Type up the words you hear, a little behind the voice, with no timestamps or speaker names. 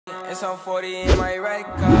and some 40 in my right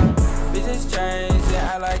car. Bitches change and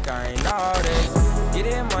act like I ain't all this. Get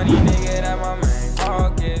it money, nigga, that my main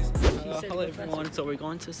focus. Hello everyone, so we're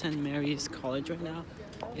going to St. Mary's College right now.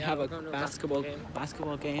 We have a basketball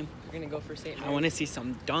game. We're gonna go for St. Mary's. I want to see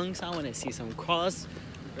some dunks, I want to see some cross.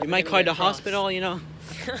 We might call the hospital, you know.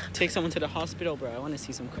 Take someone to the hospital, bro. I want to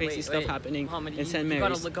see some crazy stuff happening in St. Mary's. You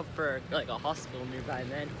gotta look up for like a hospital nearby,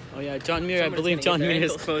 man. Oh yeah, John Muir, I believe John Muir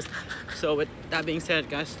is close. So with that being said,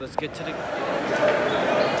 guys, let's get to the...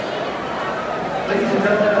 Ladies and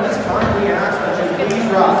gentlemen, at this time we ask that you please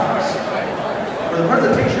rise for the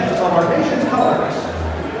presentation of our nation's colors.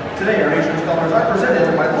 Today, our nation's colors are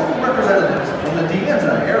presented by local representatives from the De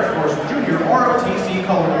Anza Air Force Junior ROTC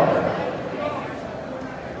Color Guard.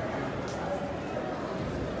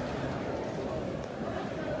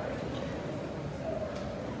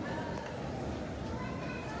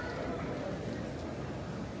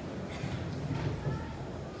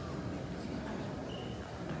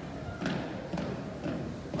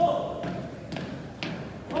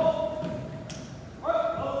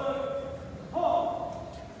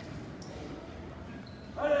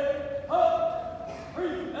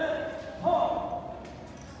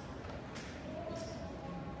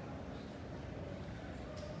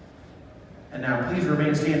 And now please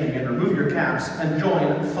remain standing and remove your caps and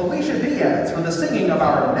join Felicia Diaz for the singing of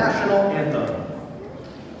our national anthem.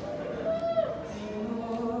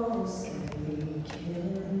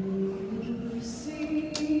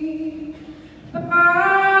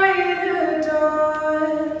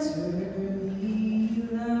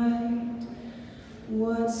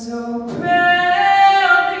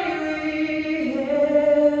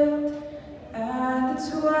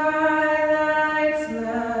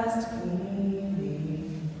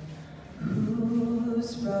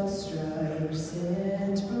 Stripes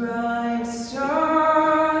and bright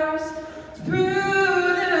stars through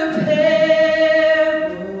the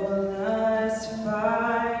perilous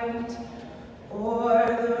fight, o'er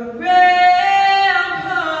the ramparts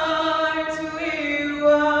we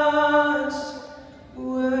watched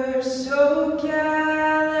were so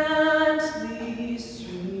gallantly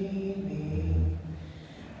streaming,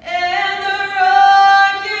 and the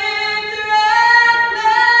rockets ran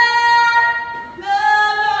the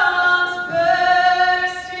bombs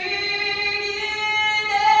bursting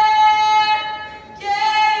in air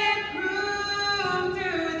gave proof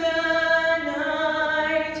through the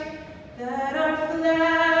night that our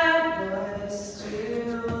flag was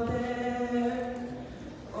still there.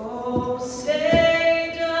 Oh,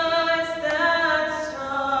 say does that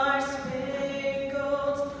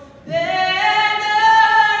star-spangled banner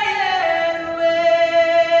yet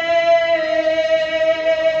wave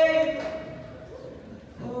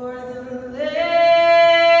o'er the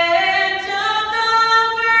land of the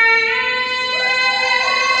free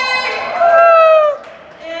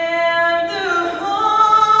and the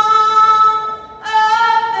home of the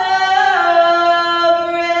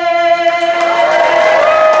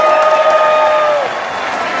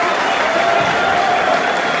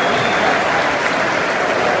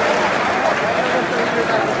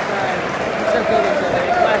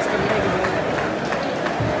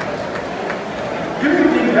Good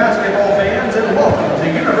evening, basketball fans, and welcome to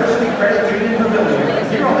University Credit Union Pavilion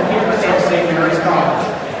here on the campus of St. Mary's College.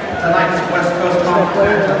 Tonight's West Coast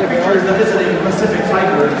Conference features the visiting Pacific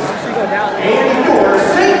Tigers and your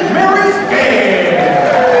St. Mary's game.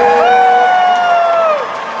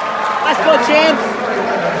 Let's go, champs!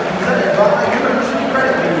 Presented by University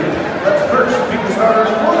Credit Union. Let's first meet the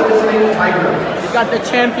starters for the visiting Tigers. You got the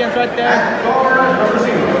champions right there. At guard number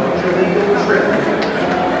 0, Jaleel Tripp.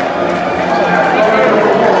 At guard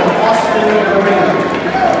number 1, Austin Romero.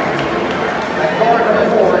 At guard number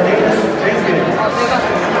 4, Davis Jenkins. Also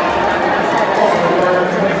guard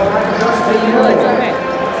number 25, Justin Moore.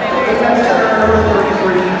 Defense center number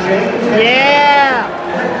 33, James Hickman. Yeah!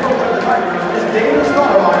 Head coach of the Tigers is David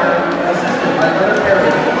Stottlemyre, assisted by Leonard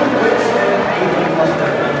Perry, Luke Wicks, and Amy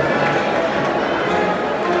Mustard.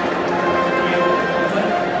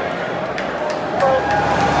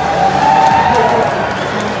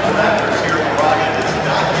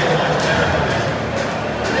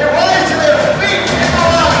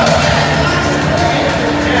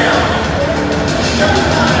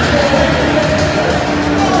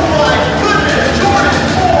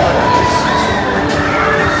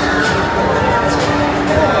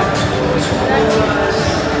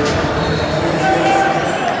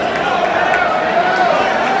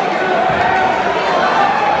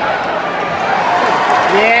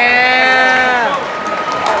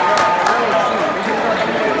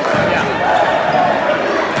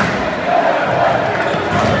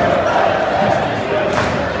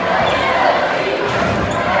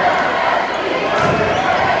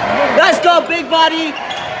 body.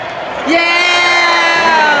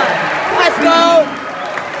 Yeah! Let's go!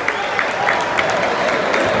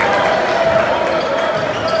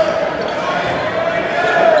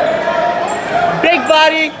 Big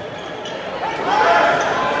body.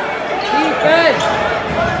 Defense.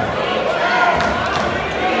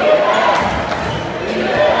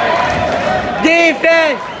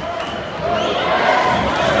 Defense.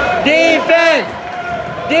 Defense.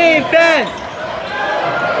 Defense.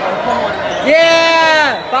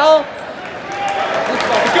 Yeah. Foul.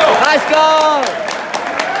 Let's go.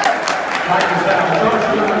 Tigers foul. Charge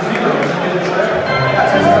number 0 is committed trip.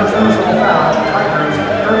 That's his first personal foul. Tigers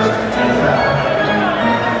first team foul.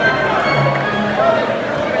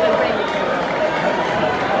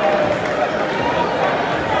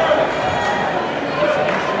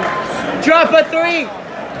 Drop a 3.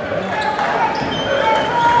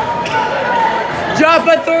 Drop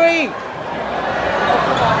a 3.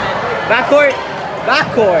 Backcourt.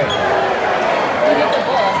 Backcourt.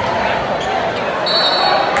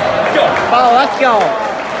 Oh, let's go.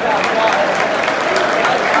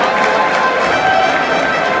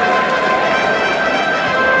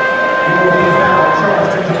 He will be fouled.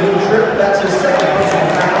 Charged into blue trip. That's his second personal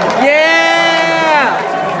foul. Yeah.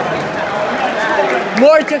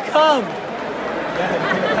 More to come.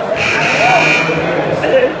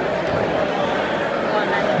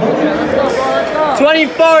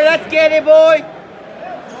 24, let's get it, boy.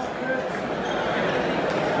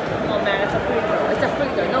 Come on, man. It's a free throw. It's a free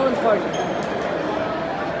throw. No one's partying.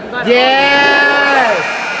 You got it. Yes.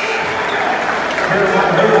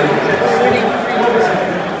 Carolina Bailey.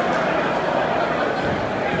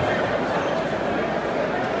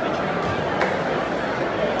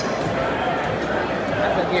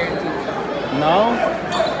 That's a guaranteed shot. No.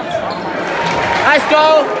 Let's go.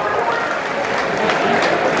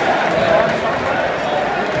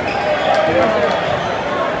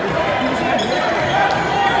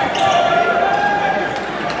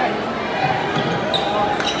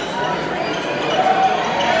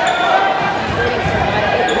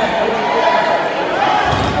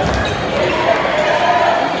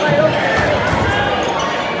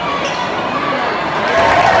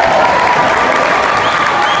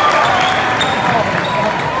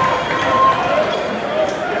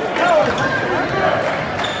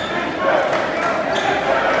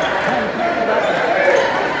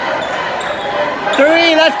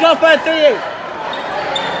 Let's go for a 3.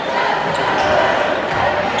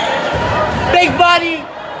 Big body.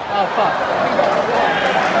 Oh, fuck.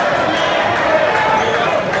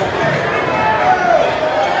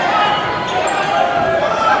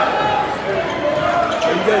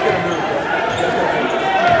 You guys gotta move.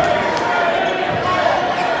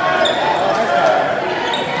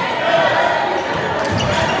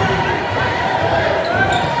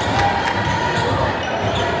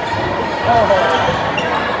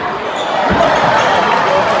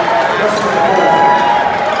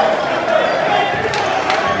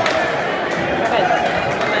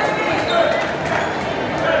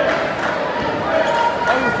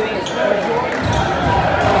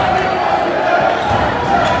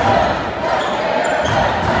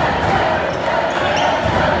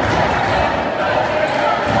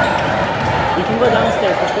 You can go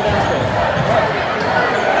downstairs. Let's go downstairs.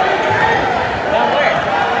 Down where?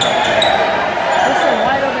 There's some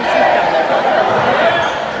wide open seats down there.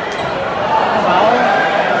 Foul.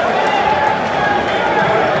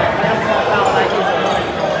 They don't call foul like this.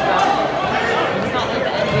 It's not like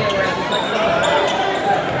the NBA where you put someone.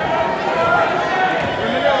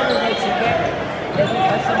 Remember when we played 2K? If you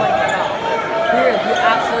put someone like that. Here, if you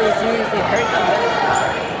absolutely seriously hurt them.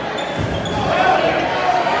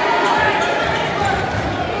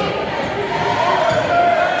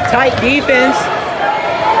 Tight defense.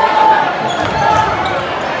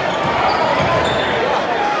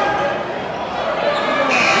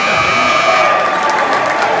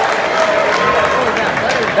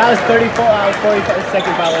 That was 34. That was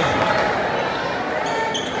 42nd violation.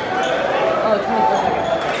 Oh, 24 seconds.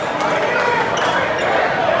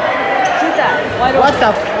 Shoot that. Wide open. What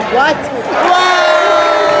the? What? Whoa!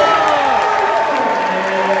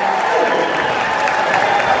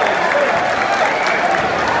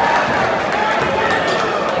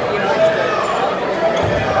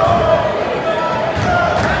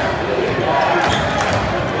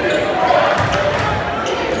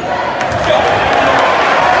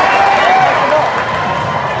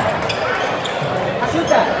 Shoot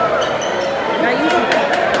that. Now you shoot that.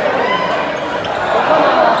 Oh, come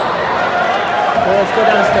on. Well, let's go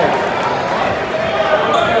downstairs.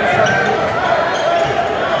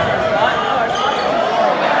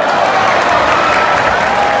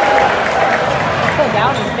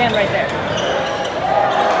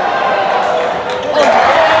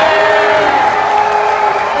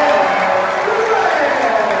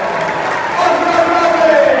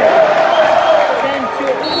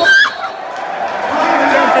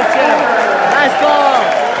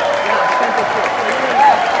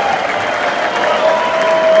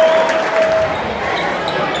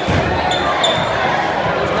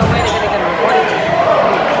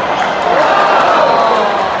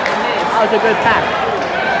 was a good pack.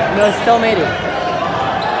 No, still made it.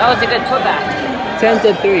 That was a good putback.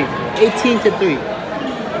 10-3. 18-3.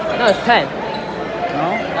 No, it's 10.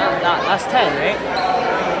 No? That's 10, right?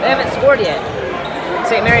 They haven't scored yet.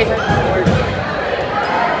 St. Mary's hasn't scored.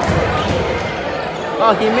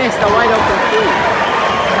 Oh, he missed a wide open three.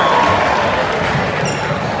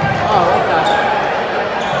 Oh, what the?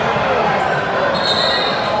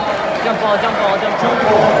 Jump ball, jump ball, jump ball.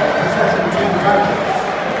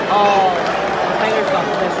 Oh, Tigers got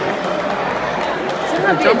possession. Shouldn't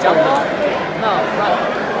that be a jump ball? No, right.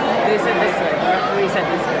 They said this way. The referee said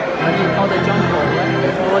this way. What do you call the jump ball?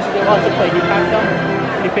 What was the play? He packed up?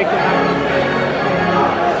 He picked him up?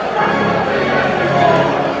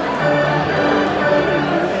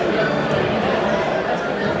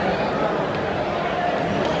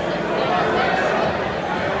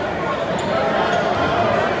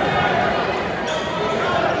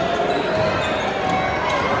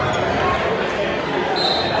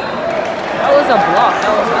 That was a block.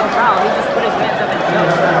 That was no foul. He just put his hands up and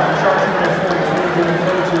jumped.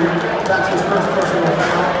 That's his first personal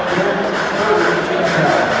foul.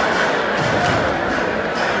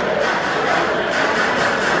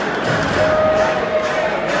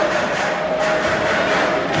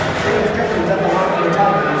 James Jenkins at the line for the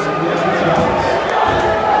Tigers. He has 2 shots.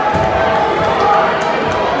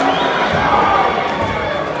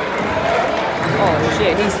 Oh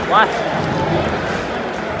shit, he's splashing.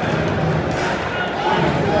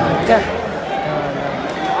 Oh,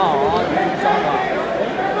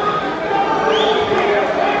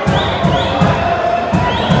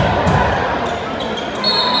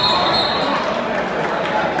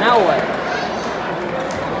 now what?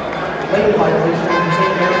 Lane violation from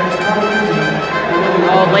St. Mary's College.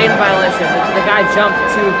 Oh, lane violation. The guy jumped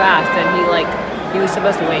too fast and he was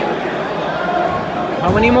supposed to wait. How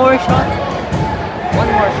many more shots? One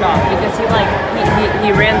more shot because he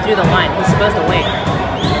ran through the line. He's supposed to wait.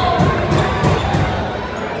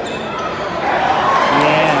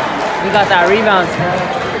 Yeah. We got that rebound, bro.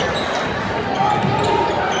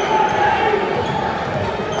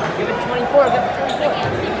 Give it 24, give it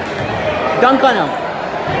 24. Dunk on him.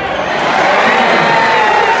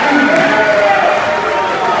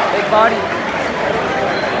 Big body.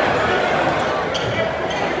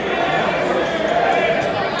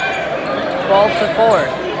 To 4.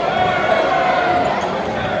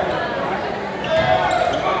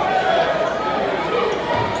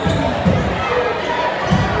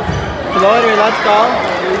 Floater, let's go.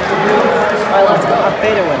 Alright, let's go. A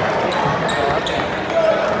fadeaway.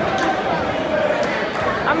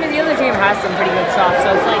 I mean, the other team has some pretty good shots,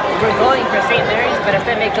 so it's like we're going for St. Mary's, but if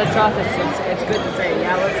they make good shots, it's good to say,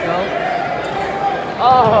 yeah, let's go.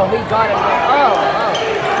 Oh, we got it. Oh.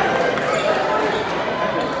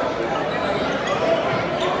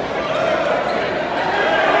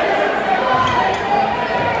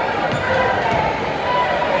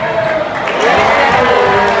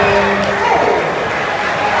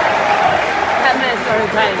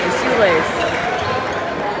 Tying his shoelace.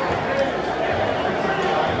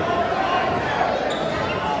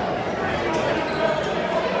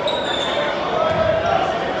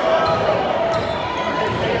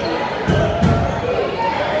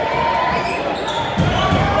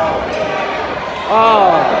 Oh.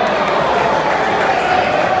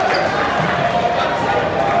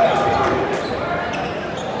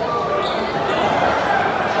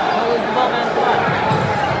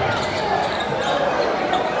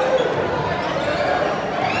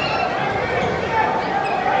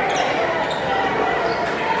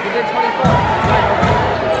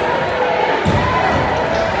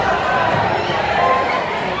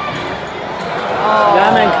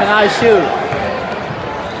 Cannot shoot.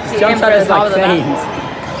 His jump shot is like Saints.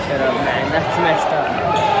 Shut up, man. That's messed up.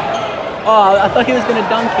 Oh, I thought he was gonna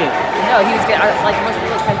dunk it. No, he was gonna like most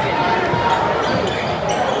people catch it.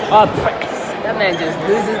 Oh, that man just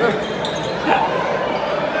loses the.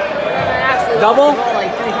 That man actually double? lost the ball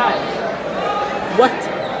like 3 times. What?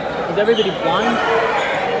 Is everybody blind?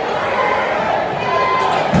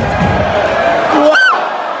 What?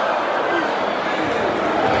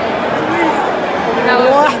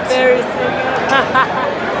 Embarrassing.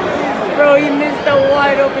 Bro, he missed a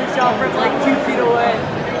wide open shot from like 2 feet away.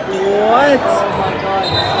 What? Oh my god,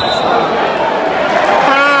 that's messed up.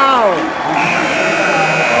 How?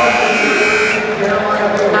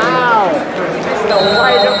 How? He missed a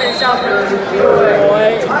wide open shot from 2 feet away.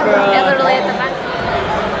 What, bro? And literally at the back.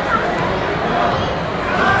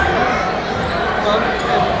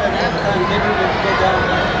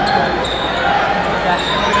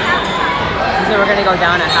 So we're gonna go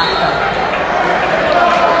down at halftime.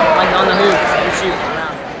 Like on the hoops and shoot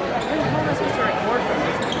around.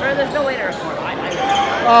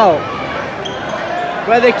 Oh.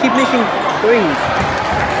 Bro, they keep missing threes.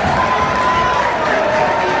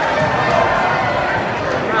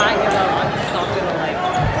 I give up. I'm just not gonna like.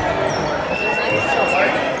 It's so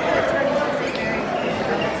hard.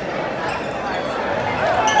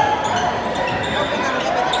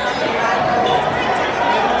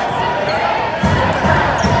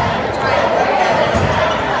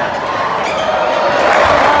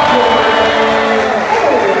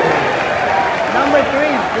 Number 3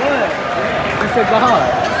 is good. He's a god.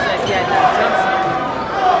 Yeah, no,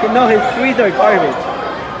 jumps. No, his threes are garbage.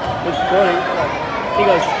 It's good. He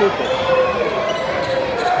goes stupid.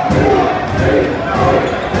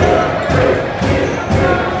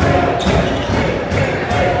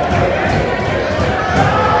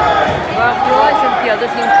 Well, I feel like since the other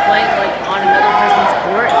team's playing like on another person's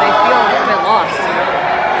court, they feel a little bit lost, you know?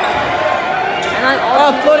 And like all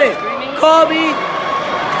Oh, the put people it! screaming. Kobe!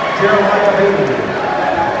 Jeremiah Bailey.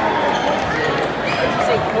 You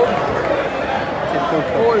say Kobe.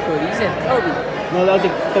 Or Kobe. You said Kobe. No, that was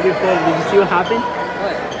a Kobe play. Did you see what happened?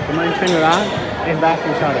 What? The man turned around and back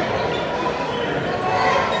and shot it.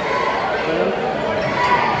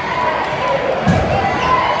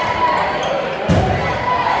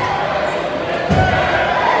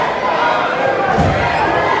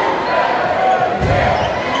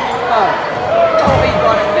 Oh, he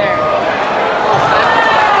got it there.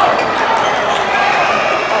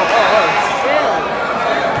 Oh, chill.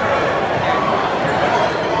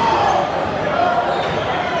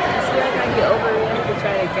 See that guy get overreacted to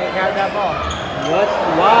try to grab that ball. What?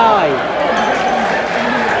 Why?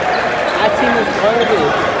 That team is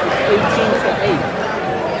garbage. It's 18-8.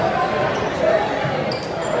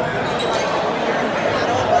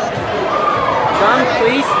 John,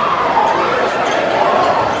 please.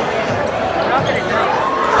 I'm not gonna jump.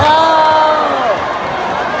 Oh!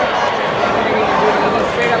 He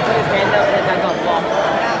straight up put his hand up and that got blocked.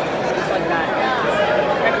 Just like that.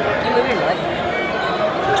 You live in your life.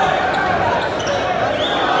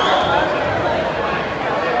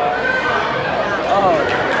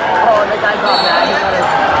 Oh, the guy got mad. He got his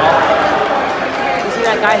foul. You see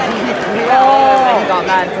that guy? He got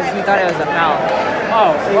mad because he thought it was a foul.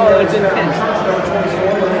 Oh, it's intense.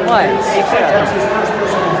 What?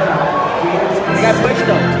 He got pushed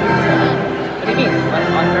him. What do you mean?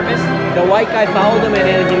 On purpose? The white guy fouled him and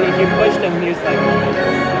then he pushed him. He was like,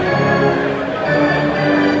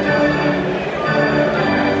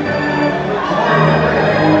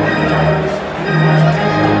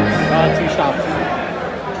 two shots.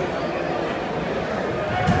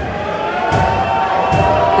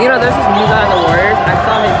 You know, there's this new guy on the Warriors. I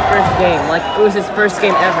saw him his first game. Like, it was his first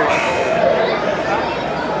game ever.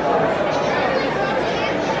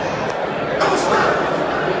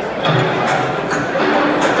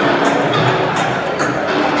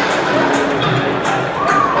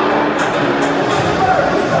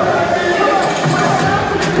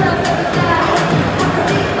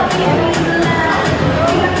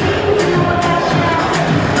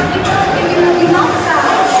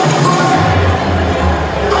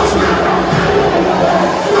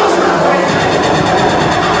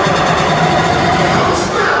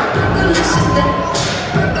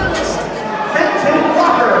 Kenton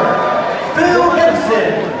Walker. Phil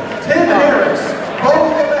Henson. Tim Harris. Bo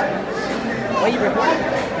Levesque. What are you recording?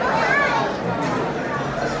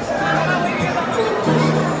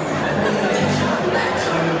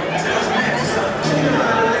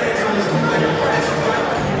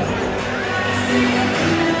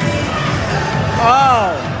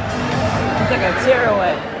 Oh! He took a chair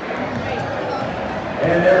away.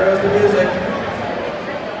 And there goes the music.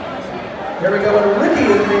 Here we go, and Ricky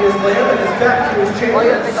is being his layup and is back to his chamber. Oh, you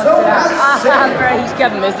have to go So sit has down. Sam. Bro, he's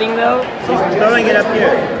kept missing though. He's throwing it up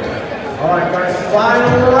here. All right, guys,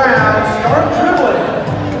 final round. Start dribbling.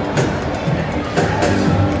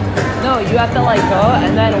 No, you have to like go,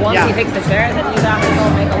 and then once he hits the chair, then you have to go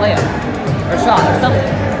make a layup. Or shot, or something.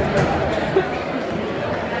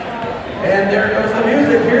 And there goes the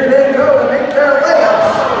music. Here they go to make their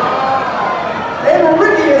layups. And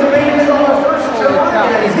Ricky has made his on the first shot. cow,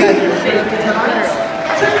 And these he guys are is shaking. tonight's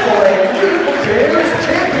Chick-fil-A Musical Chairs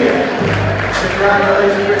champion.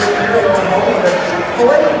 Congratulations, Ricky. You're going home with a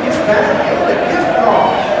Chick-fil-A gift bag and a gift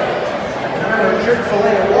card. Remember,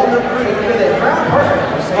 Chick-fil-A Walnut Creek with a round partner.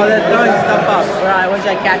 Oh, they're throwing stuff up. Bro, I wish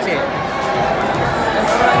I catch it.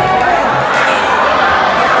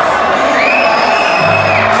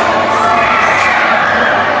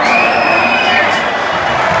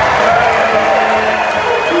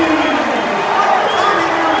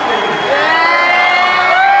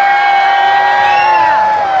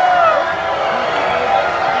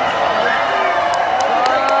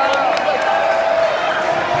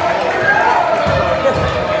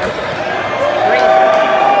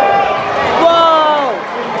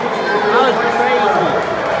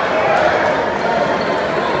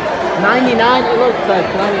 59, it looks like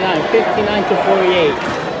 99, 59 to 48.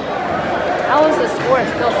 How is the score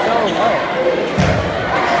still so low?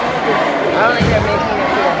 I don't think they're making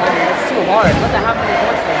it to the home. That's too hard. What the how many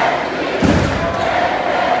points they have?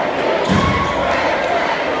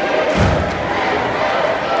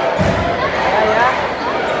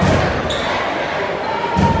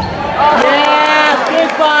 Yeah,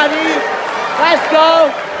 big body. Let's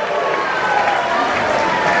go.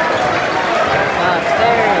 Stop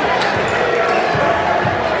staring.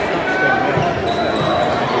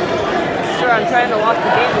 Sure, I'm trying to watch the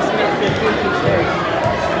game. This man keeps staring.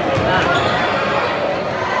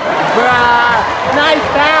 Bruh, nice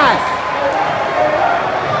pass.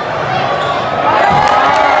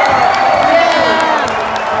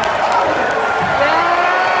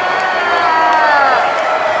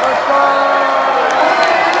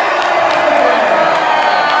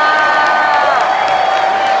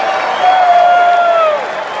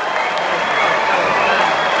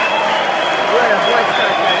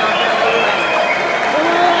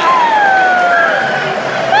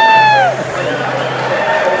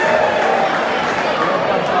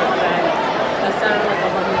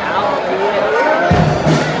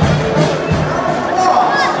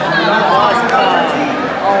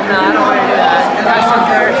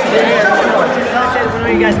 When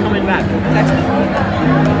are you guys coming back? Text me.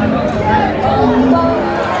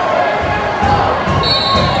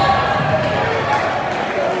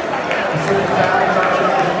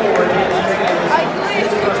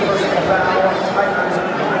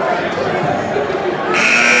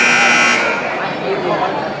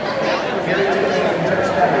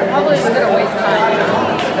 Probably just gonna waste time.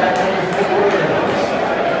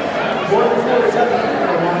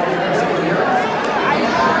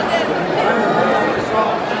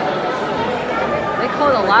 They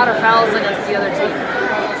called a lot of fouls against the other team.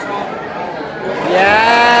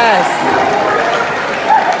 Yes.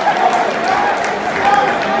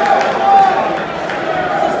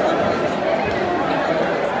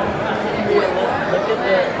 Look at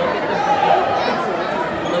the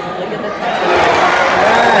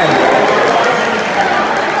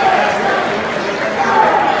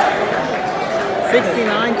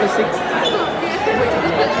 69 to 60.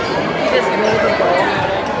 He just rolled the ball.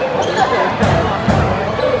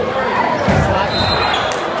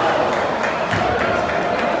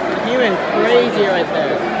 He went crazy right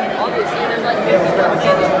there. Obviously, there's like 50 runs. They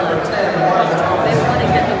want to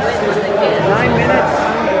get the win when they can. 9 minutes,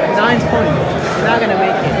 9 points. You're not gonna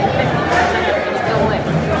make it. 55 seconds, you still win.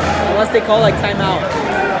 Unless they call like timeout.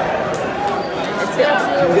 It's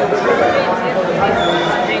actually weird.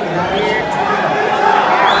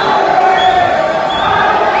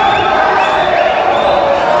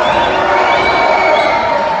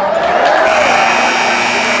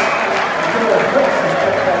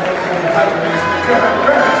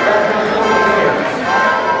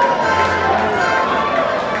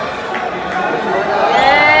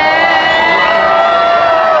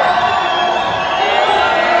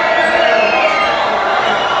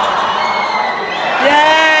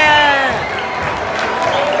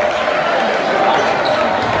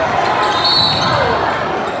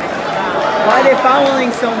 Why are they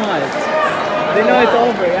fouling so much? They know it's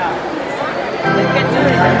over, yeah. They can't do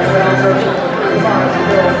anything.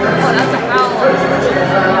 Oh, that's a foul.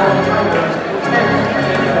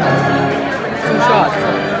 2 shots.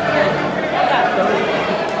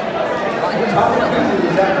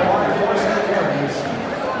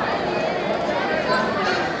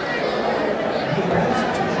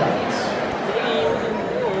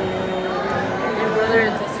 Your brother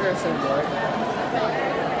and sister are so bored.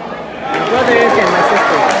 My brother is and my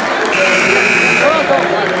sister.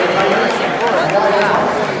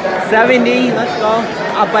 70, let's go.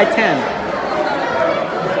 Up by 10.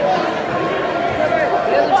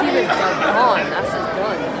 The other team is gone. That's just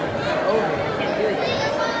done. Over. Can't do anything.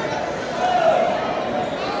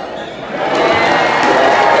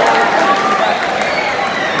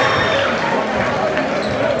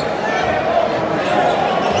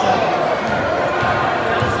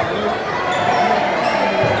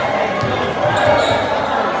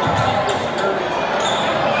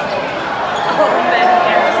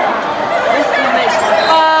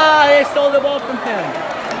 Ah, they stole the ball from him.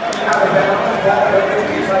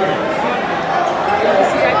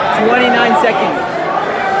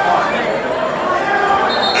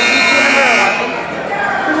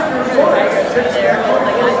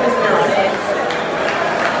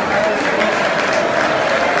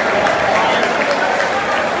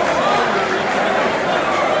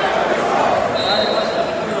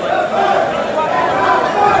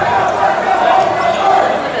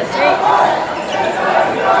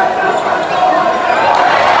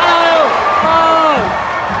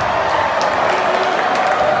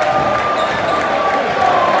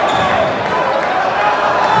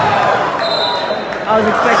 I was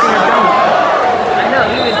expecting a dunk. I know,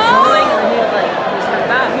 he was going and then he was like, he was coming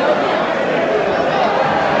back.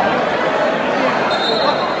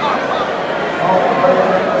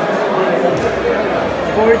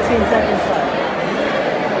 14 seconds left.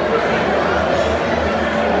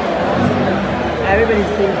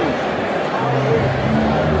 Everybody's thinking.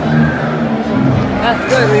 That's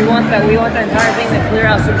good. We want that. We want the entire thing to clear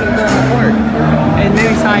out so we can go on the court and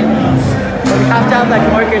maybe sign it. But we have to have like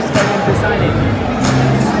workers for them to sign it.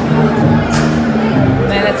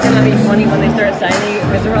 Man, it's gonna be funny when they start signing it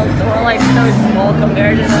because they're all like so small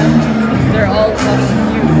compared to them. They're all fucking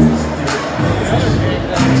huge.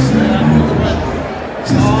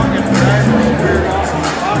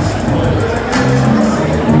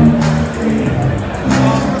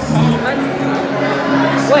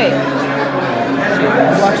 Wait.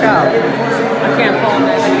 Watch out. I can't fall,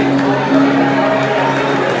 man.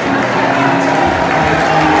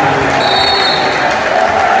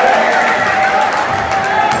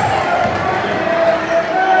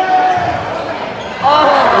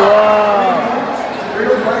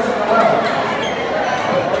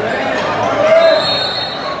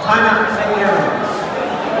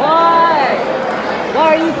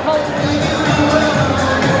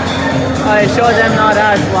 I show them not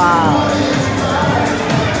us. Wow.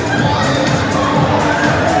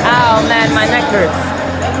 Ow, man, my neck hurts.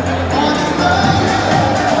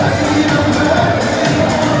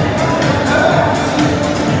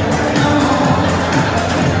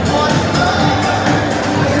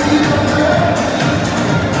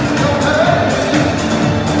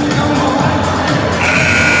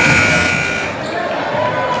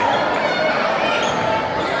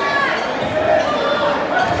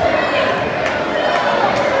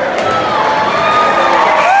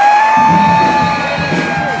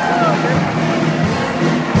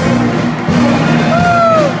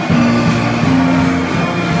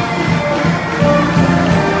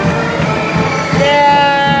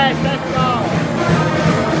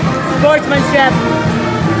 Sportsmanship.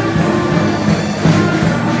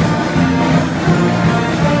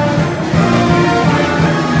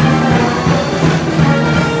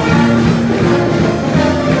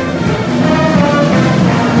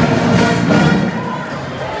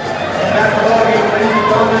 That's the ball game, ladies and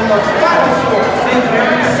gentlemen. The final score, St.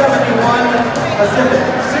 Mary's 71, Pacific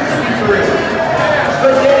 63.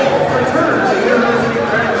 Good day. Return to the University of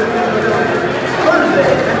Maryland.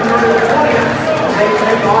 Thursday, February 20th. They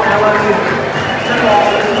take on LSU.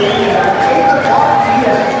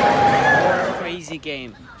 Crazy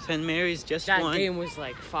game. St. Mary's just won. That game was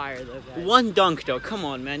like fire though, guys. One dunk though, come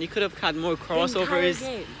on man. You could have had more crossovers,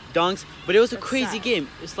 dunks, but it was a crazy game.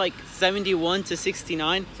 It's like 71 to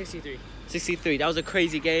 69. 63. 63. That was a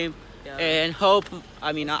crazy game. Yeah. And hope,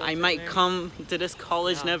 I mean, I might come to this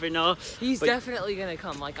college, Yeah. never know. He's but definitely gonna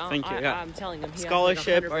come. Like Thank you, yeah. I'm telling him. He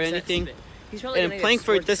scholarship has, or like, 100% anything. spit. He's probably And gonna playing get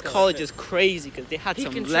for sports this college is crazy because they had He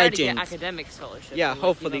some can try to get legends. academic scholarship. Yeah, like,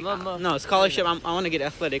 hopefully. you know, No, scholarship, I want to get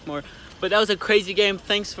athletic more. But that was a crazy game.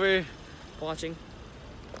 Thanks for watching.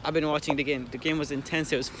 I've been watching the game. The game was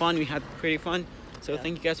intense. It was fun. We had pretty fun. So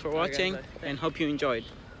thank you guys for Alright, watching guys, and hope you enjoyed.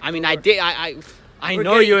 I mean, I did. I We're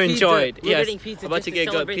know you getting pizza. enjoyed. We're Yes. getting pizza About just to to get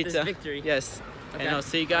good celebrate this pizza. victory. Yes. Okay. And I'll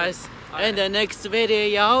see you guys Alright. in the next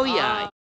video. Yeah.